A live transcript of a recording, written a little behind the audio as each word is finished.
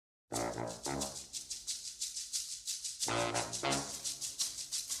Hey,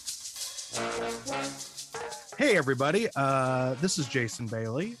 everybody. This is Jason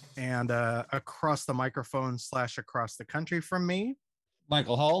Bailey, and across the microphone / across the country from me,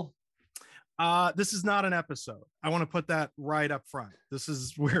 Michael Hull. This is not an episode. I want to put that right up front. This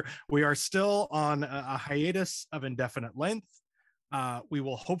is where we are still on a hiatus of indefinite length. We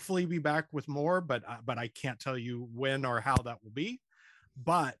will hopefully be back with more, but I can't tell you when or how that will be.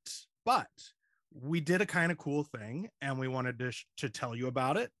 But we did a kind of cool thing, and we wanted to tell you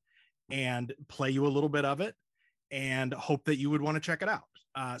about it and play you a little bit of it, and hope that you would want to check it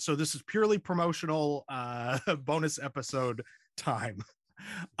out. So this is purely promotional bonus episode time.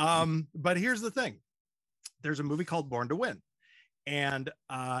 But here's the thing. There's a movie called Born to Win. And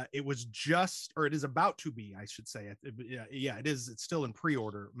it was just, or it is about to be, I should say. It is. It's still in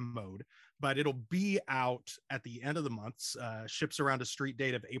pre-order mode, but it'll be out at the end of the month. Ships around a street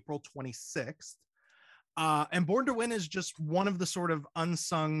date of April 26th. And Born to Win is just one of the sort of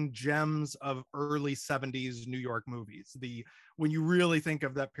unsung gems of early 70s New York movies. When you really think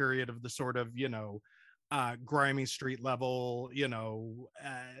of that period of the sort of, grimy street level,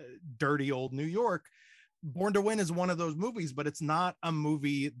 dirty old New York, Born to Win is one of those movies, but it's not a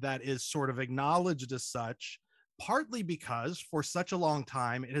movie that is sort of acknowledged as such, partly because for such a long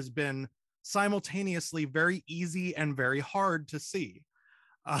time, it has been simultaneously very easy and very hard to see.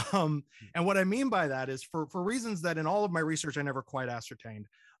 And what I mean by that is for reasons that in all of my research, I never quite ascertained.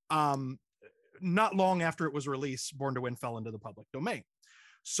 Not long after it was released, Born to Win fell into the public domain.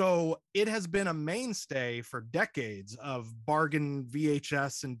 So it has been a mainstay for decades of bargain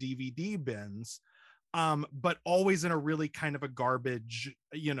VHS and DVD bins, but always in a really kind of a garbage,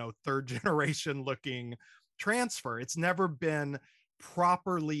 third generation looking transfer. It's never been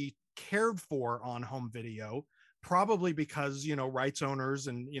properly cared for on home video, probably because, rights owners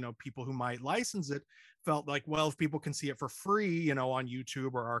and, people who might license it felt like, well, if people can see it for free, on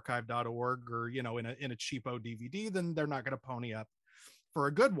YouTube or archive.org or, in a cheapo DVD, then they're not going to pony up for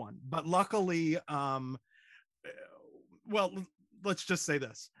a good one. But luckily, let's just say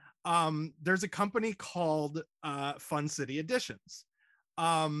this. There's a company called Fun City Editions,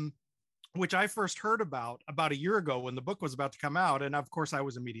 which I first heard about a year ago when the book was about to come out. And of course, I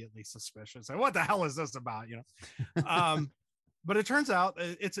was immediately suspicious. Like, what the hell is this about? But it turns out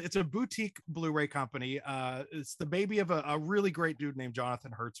it's a boutique Blu-ray company. It's the baby of a really great dude named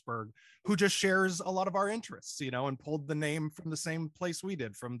Jonathan Hertzberg, who just shares a lot of our interests, and pulled the name from the same place we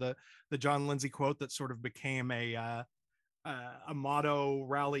did, from the John Lindsay quote that sort of became a motto,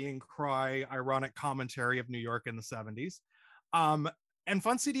 rallying cry, ironic commentary of New York in the 70s. And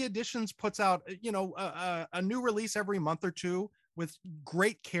Fun City Editions puts out, a new release every month or two with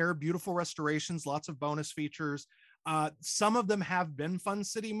great care, beautiful restorations, lots of bonus features. Some of them have been Fun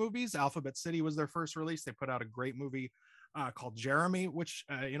City movies. Alphabet City was their first release. They put out a great movie called Jeremy, which,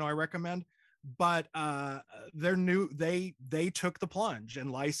 I recommend. But they're new. They took the plunge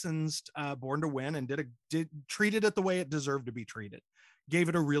and licensed Born to Win and treated it the way it deserved to be treated. Gave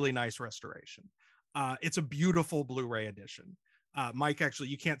it a really nice restoration. It's a beautiful Blu-ray edition. Mike, actually,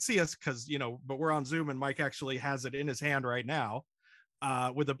 you can't see us because but we're on Zoom, and Mike actually has it in his hand right now.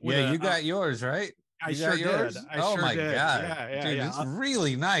 You got yours, right? I sure did. Oh my God. Dude, it's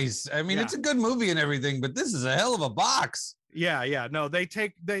really nice. I mean, it's a good movie and everything, but this is a hell of a box. Yeah. No,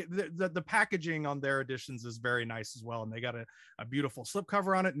 the packaging on their editions is very nice as well. And they got a beautiful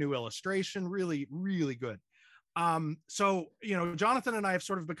slipcover on it, new illustration, really, really good. So, Jonathan and I have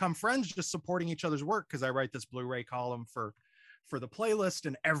sort of become friends just supporting each other's work, because I write this Blu-ray column for the playlist,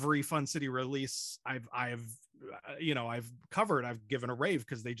 and every Fun City release I've covered, I've given a rave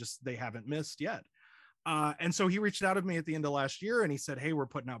because they haven't missed yet. And so he reached out to me at the end of last year and he said, hey, we're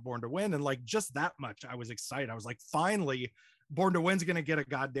putting out Born to Win. And like, just that much, I was excited. I was like, finally, Born to Win's going to get a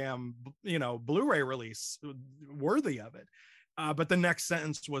goddamn, Blu-ray release worthy of it. But the next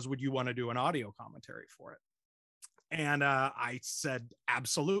sentence was, would you want to do an audio commentary for it? And I said,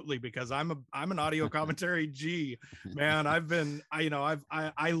 absolutely, because I'm an audio commentary G, man.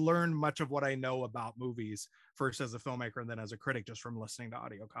 I learned much of what I know about movies, first as a filmmaker and then as a critic, just from listening to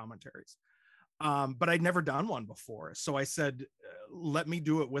audio commentaries. But I'd never done one before. So I said, let me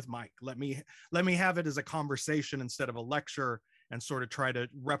do it with Mike. Let me have it as a conversation instead of a lecture, and sort of try to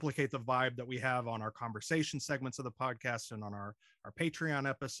replicate the vibe that we have on our conversation segments of the podcast and on our Patreon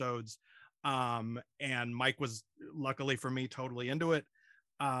episodes. And Mike was, luckily for me, totally into it.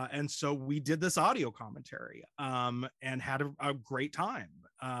 And so we did this audio commentary, and had a great time.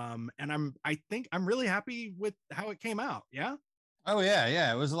 And I think I'm really happy with how it came out. Yeah. Oh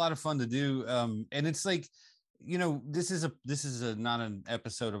yeah. It was a lot of fun to do. And it's like, this is a not an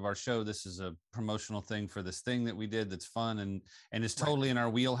episode of our show. This is a promotional thing for this thing that we did that's fun and is totally in our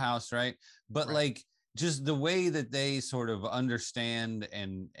wheelhouse, right? But like just the way that they sort of understand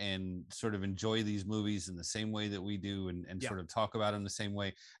and sort of enjoy these movies in the same way that we do and sort of talk about them the same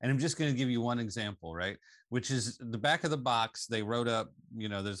way. And I'm just going to give you one example, right? Which is the back of the box. They wrote up,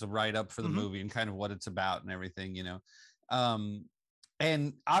 there's a write up for the movie and kind of what it's about and everything,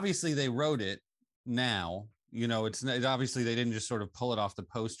 and obviously they wrote it now. It's obviously they didn't just sort of pull it off the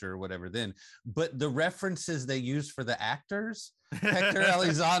poster or whatever then, but the references they used for the actors, Hector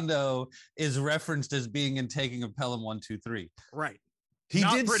Elizondo is referenced as being in Taking of Pelham 1, 2, 3. Right. He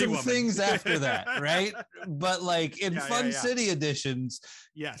did some things after that, right? But like in Fun City editions,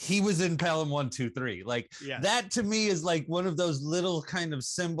 he was in Pelham 1, 2, 3. Like that to me is like one of those little kind of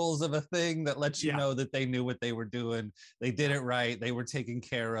symbols of a thing that lets you know that they knew what they were doing. They did it right. They were taking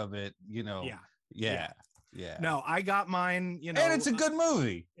care of it, Yeah. No, I got mine, and it's a good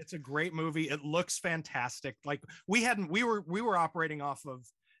movie. It's a great movie. It looks fantastic. Like we were operating off of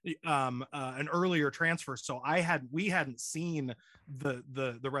an earlier transfer, so we hadn't seen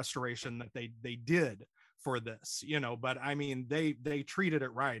the restoration that they did for this, but I mean they treated it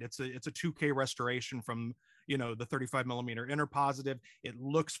right. It's a 2K restoration from the 35 millimeter interpositive. It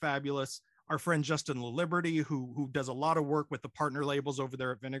looks fabulous. Our friend Justin LaLiberty, who does a lot of work with the partner labels over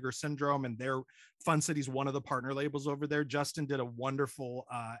there at Vinegar Syndrome, and their Fun City's one of the partner labels over there. Justin did a wonderful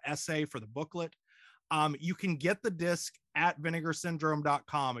essay for the booklet. You can get the disc at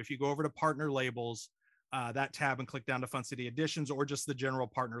vinegarsyndrome.com. If you go over to partner labels, that tab, and click down to Fun City Editions, or just the general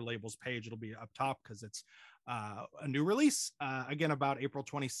partner labels page, it'll be up top because it's a new release, again, about April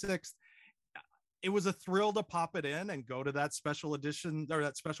 26th. It was a thrill to pop it in and go to that special edition or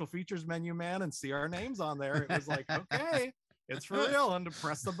that special features menu, man, and see our names on there. It was like, okay, it's for real, and to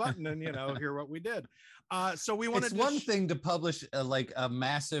press the button and hear what we did. So we wanted. It's one thing to publish a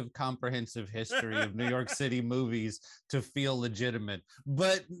massive comprehensive history of New York City movies to feel legitimate,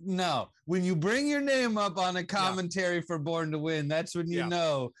 but no, when you bring your name up on a commentary for Born to Win, that's when you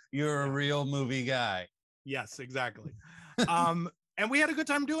know you're a real movie guy. Yes, exactly. And we had a good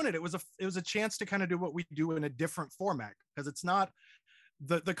time doing it. It was a chance to kind of do what we do in a different format, because it's not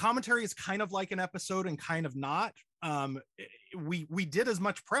the commentary is kind of like an episode and kind of not. We did as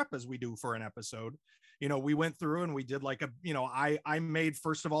much prep as we do for an episode. We went through and we did like I made,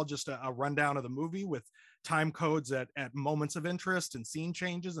 first of all, just a rundown of the movie with time codes at moments of interest and scene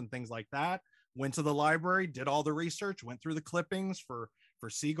changes and things like that. Went to the library, did all the research, went through the clippings for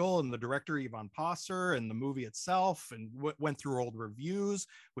Siegel and the director Ivan Passer and the movie itself, and went through old reviews,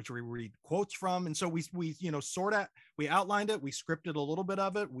 which we read quotes from. And so we outlined it, we scripted a little bit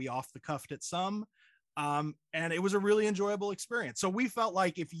of it, we off the cuffed it some, and it was a really enjoyable experience. So we felt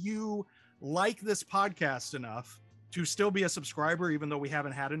like if you like this podcast enough to still be a subscriber, even though we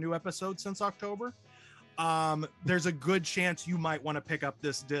haven't had a new episode since October, there's a good chance you might want to pick up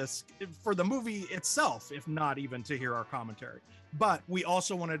this disc for the movie itself, if not even to hear our commentary. But we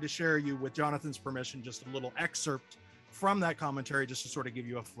also wanted to share you, with Jonathan's permission, just a little excerpt from that commentary, just to sort of give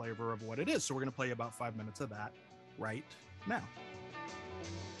you a flavor of what it is. So we're going to play about 5 minutes of that right now.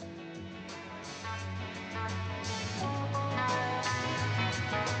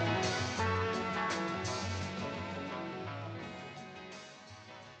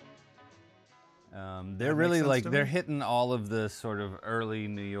 They're really like, they're hitting all of the sort of early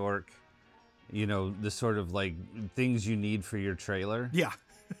New York, the sort of like things you need for your trailer. Yeah.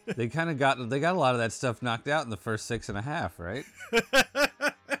 they got a lot of that stuff knocked out in the first 6.5, right?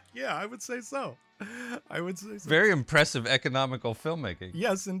 Yeah, I would say so. Very impressive economical filmmaking.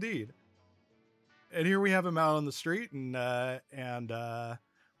 Yes, indeed. And here we have him out on the street, and we're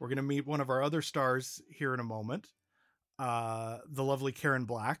going to meet one of our other stars here in a moment, the lovely Karen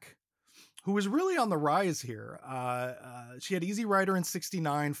Black, who was really on the rise here. She had Easy Rider in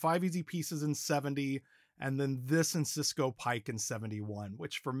 69, 5 Easy Pieces in 70, and then this and Cisco Pike in 71,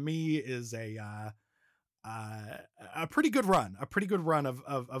 which for me is a pretty good run,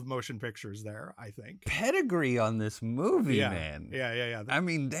 of motion pictures there, I think. Pedigree on this movie, man. Yeah. I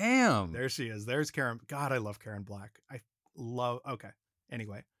mean, damn. There she is. There's Karen. God, I love Karen Black. Okay.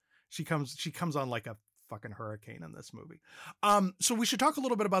 Anyway, she comes on like a fucking hurricane in this movie. So we should talk a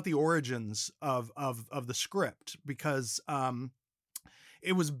little bit about the origins of the script, because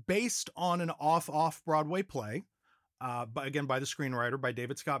it was based on an off Broadway play, by the screenwriter, by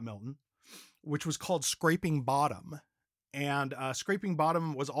David Scott Milton, which was called Scraping Bottom. And Scraping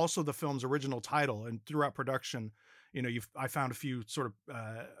Bottom was also the film's original title. And throughout production, I found a few sort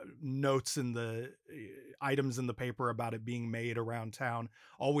of notes in the items in the paper about it being made around town,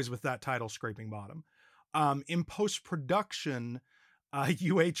 always with that title, Scraping Bottom. In post-production,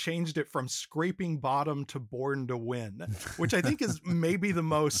 UA changed it from Scraping Bottom to Born to Win, which I think is maybe the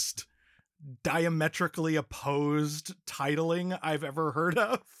most diametrically opposed titling I've ever heard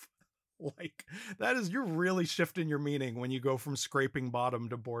of. Like, that is, you're really shifting your meaning when you go from Scraping Bottom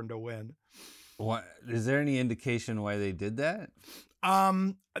to Born to Win. What is there any indication why they did that?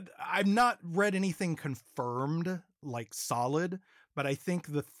 I've not read anything confirmed, like solid, but I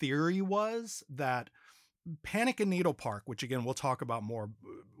think the theory was that Panic in Needle Park, which again we'll talk about more,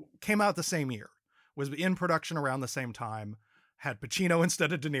 came out the same year, was in production around the same time, had Pacino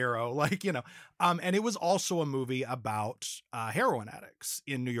instead of De Niro, like, you know, and it was also a movie about heroin addicts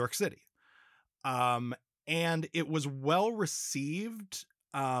in New York City. And it was well received,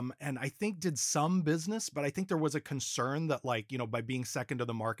 and I think did some business, but I think there was a concern that, like, you know, by being second to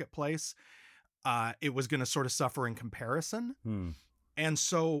the marketplace, it was going to sort of suffer in comparison. And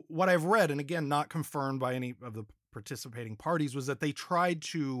so what I've read, and again, not confirmed by any of the participating parties, was that they tried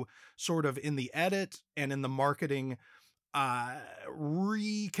to sort of in the edit and in the marketing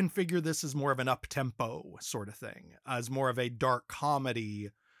reconfigure this as more of an up-tempo sort of thing, as more of a dark comedy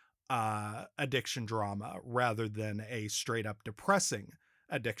addiction drama rather than a straight up depressing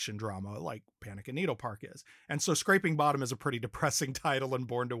addiction drama like Panic in Needle Park is. And so Scraping Bottom is a pretty depressing title and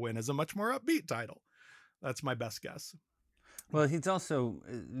Born to Win is a much more upbeat title. That's my best guess. Well, he's also,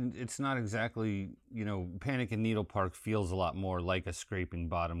 it's not exactly, you know, Panic in Needle Park feels a lot more like a Scraping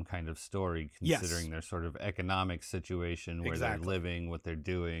Bottom kind of story, considering their sort of economic situation where they're living, what they're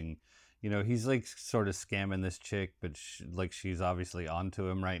doing. You know, he's like sort of scamming this chick, but like she's obviously onto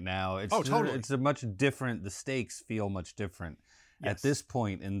him right now. It's totally. It's a much different, the stakes feel much different at this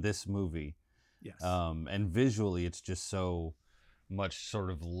point in this movie. Yes. And visually, it's just so much sort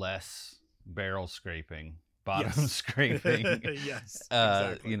of less barrel scraping, bottom scraping. Yes.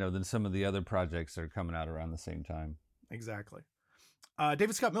 Exactly. You know, than some of the other projects that are coming out around the same time. Exactly.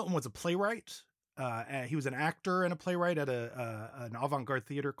 David Scott Milton was a playwright. He was an actor and a playwright at an avant-garde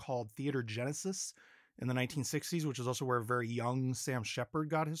theater called Theater Genesis in the 1960s, which is also where very young Sam Shepard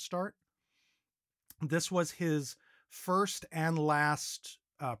got his start. This was his first and last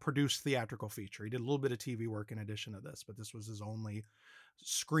produced theatrical feature. He did a little bit of TV work in addition to this, but this was his only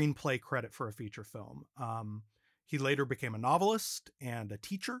screenplay credit for a feature film. He later became a novelist and a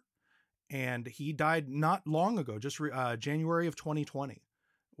teacher, and he died not long ago, just January of 2020.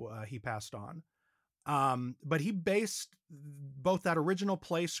 He passed on. But he based both that original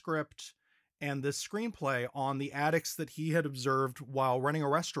play script and this screenplay on the addicts that he had observed while running a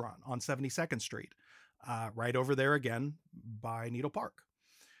restaurant on 72nd Street, right over there again by Needle Park.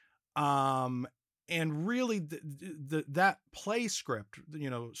 And really that play script, you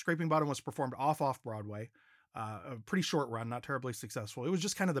know, Scraping Bottom was performed off Broadway, a pretty short run, not terribly successful. It was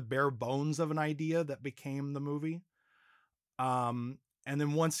just kind of the bare bones of an idea that became the movie. And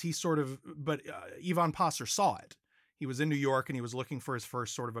then once he sort of, but Ivan Passer saw it. He was in New York and he was looking for his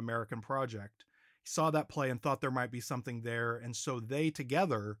first sort of American project. He saw that play and thought there might be something there. And so they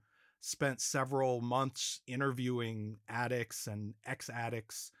together spent several months interviewing addicts and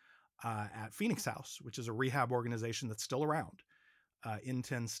ex-addicts at Phoenix House, which is a rehab organization that's still around in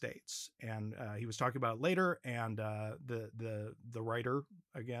 10 states. And he was talking about it later. And the writer,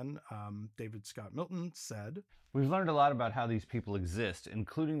 again, David Scott Milton, said, "We've learned a lot about how these people exist,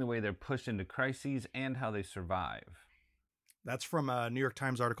 including the way they're pushed into crises and how they survive." That's from a New York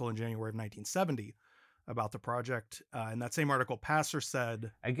Times article in January of 1970 about the project. In that same article, Passer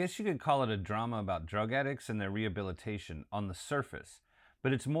said, "I guess you could call it a drama about drug addicts and their rehabilitation on the surface,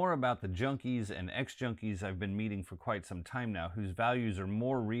 but it's more about the junkies and ex-junkies I've been meeting for quite some time now, whose values are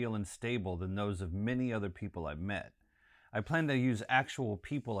more real and stable than those of many other people I've met. I plan to use actual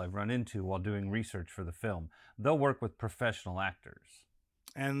people I've run into while doing research for the film. They'll work with professional actors."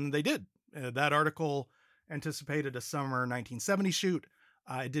 And they did. That article anticipated a summer 1970 shoot.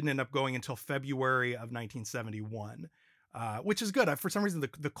 It didn't end up going until February of 1971, which is good. For some reason,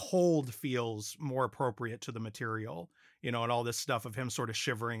 the cold feels more appropriate to the material, you know, and all this stuff of him sort of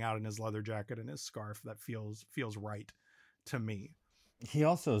shivering out in his leather jacket and his scarf. That feels right to me. He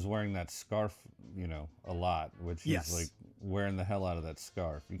also is wearing that scarf, you know, a lot, which is like wearing the hell out of that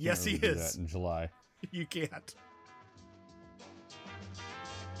scarf. You can't really do that in July. You can't.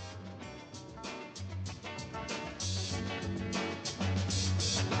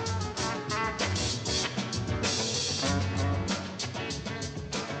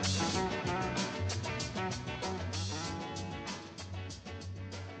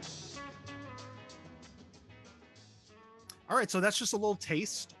 All right, so that's just a little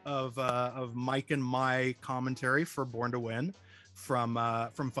taste of Mike and my commentary for Born to Win from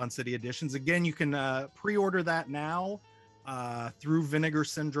Fun City Editions. Again, you can pre-order that now through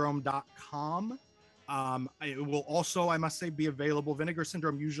vinegarsyndrome.com. It will also, I must say, be available. Vinegar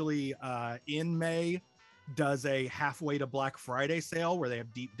Syndrome usually in May does a halfway to Black Friday sale where they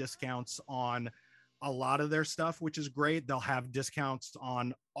have deep discounts on a lot of their stuff, which is great. They'll have discounts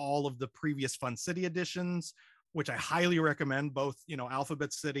on all of the previous Fun City editions, which I highly recommend, both, you know,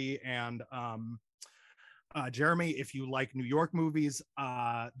 Alphabet City and Jeremy, if you like New York movies,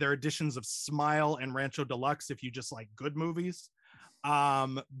 their editions of Smile and Rancho Deluxe, if you just like good movies.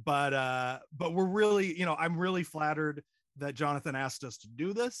 But we're really, you know, I'm really flattered that Jonathan asked us to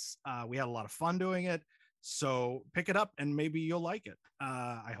do this. We had a lot of fun doing it. So pick it up and maybe you'll like it.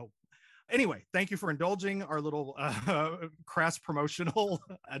 I hope. Anyway, thank you for indulging our little crass promotional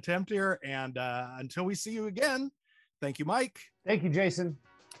attempt here. And until we see you again, thank you, Mike. Thank you, Jason.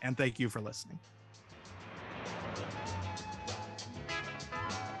 And thank you for listening.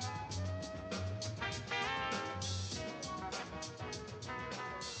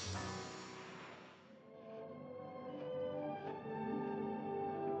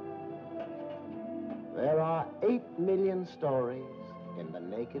 There are 8 million stories in the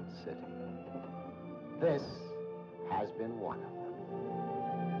naked city. This has been one of them.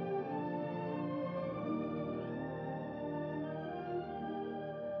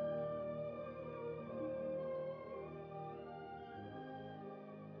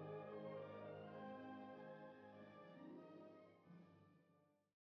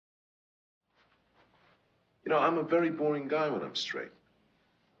 You know, I'm a very boring guy when I'm straight.